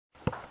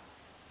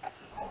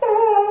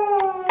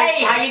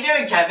Hey, how you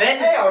doing, Kevin?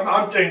 Hey,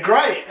 I'm doing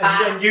great.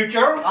 And you,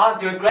 Gerald? I'm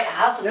doing great.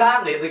 How's the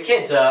family? The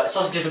kids?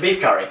 Sausages and beef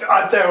curry?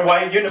 They're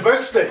away at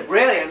university.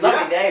 Really?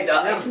 Lovely names.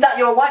 Isn't that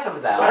your wife over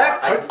there?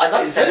 I'd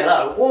love to say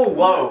hello. Oh,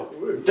 whoa.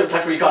 Don't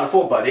touch what you can't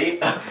afford, buddy.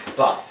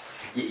 Glasses.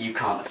 You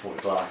can't afford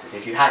glasses.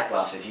 If you had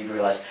glasses, you'd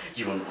realise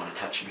you wouldn't want to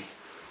touch me.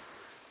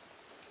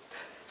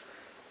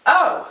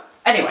 Oh!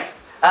 Anyway,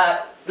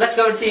 let's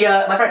go and see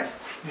my friend.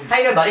 How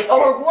you doing, buddy?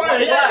 Oh, watch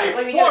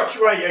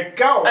where you're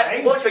going.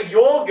 Watch where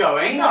you're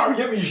going. No,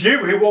 it was you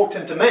who walked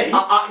into me.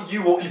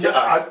 You walked into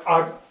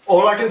us.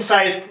 All I can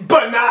say is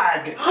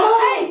banag.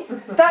 Hey,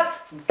 that's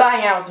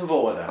bang out of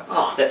order.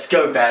 Oh, let's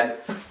go, Ben.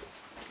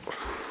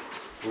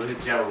 Where's it,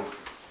 Gerald?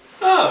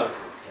 Oh,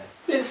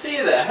 didn't see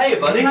you there. Hey,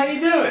 buddy, how you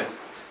doing?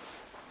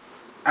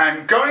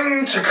 I'm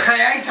going to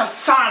create a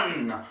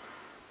son.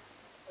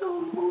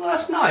 Oh, well,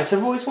 that's nice.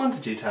 I've always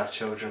wanted you to have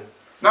children.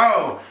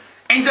 No,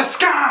 in the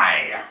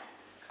sky.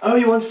 Oh,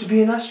 he wants to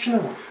be an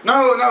astronaut?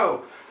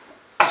 No,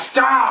 a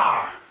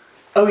star.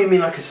 Oh, you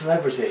mean like a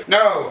celebrity?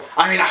 No,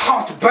 I mean a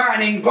hot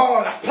burning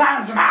ball of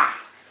plasma.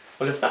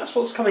 Well, if that's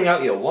what's coming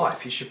out of your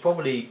wife, you should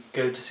probably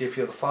go to see if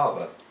you're the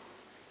father.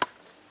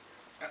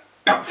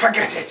 No,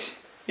 forget it.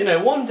 You know,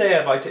 one day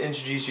I'd like to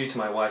introduce you to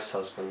my wife's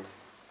husband.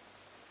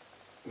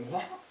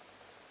 What?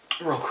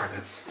 Roll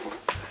credits.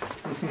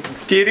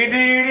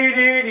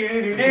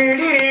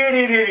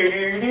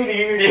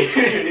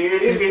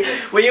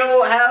 We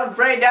all have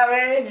brain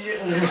damage.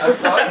 I'm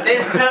sorry.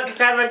 This took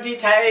 70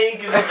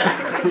 takes.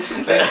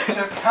 This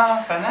took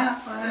half an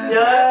hour.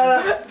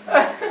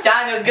 Yeah.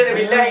 Daniel's gonna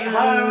be late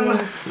home.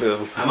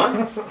 No. Am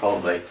I?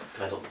 Probably.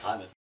 Depends what the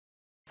time is.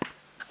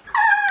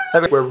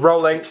 We're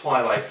rolling.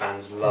 Twilight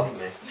fans love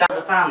me. Sounds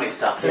of family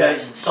stuff. Yeah.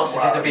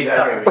 Sausages and beef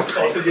curry.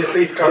 Sausages and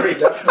beef curry,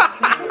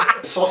 definitely.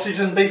 Sausage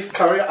and beef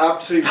curry,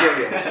 absolutely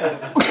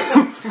brilliant.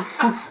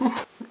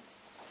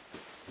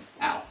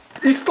 Ow.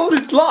 He stole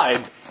his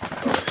line.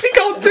 He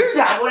can't do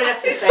that.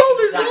 He stole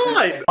his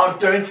line. I'm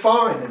doing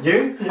fine, and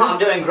you? I'm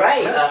doing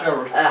great.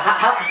 Gerald.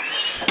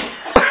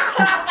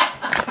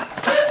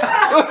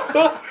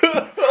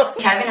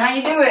 Kevin, how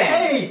you doing?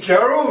 Hey,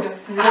 Gerald.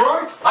 You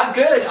alright? I'm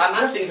good. I'm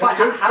absolutely fine.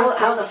 How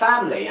are the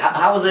family?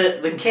 How are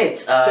the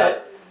kids?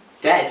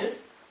 Dead.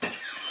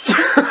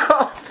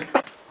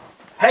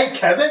 Hey,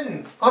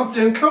 Kevin. I'm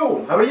doing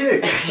cool. How are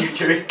you? You're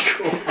doing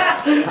cool.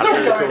 It's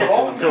all going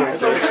wrong.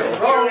 It's all going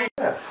wrong.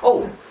 Yeah.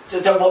 Oh,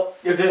 don't what?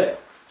 You're good.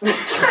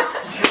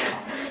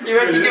 You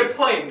make a good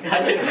point.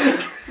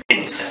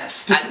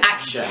 Incest. And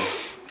action.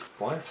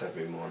 Wife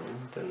every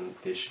morning, then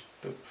they should...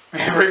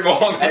 Every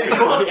morning. Every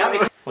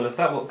morning. Well, if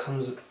that what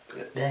comes...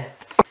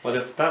 Well,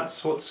 if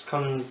that's what's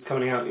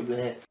coming out...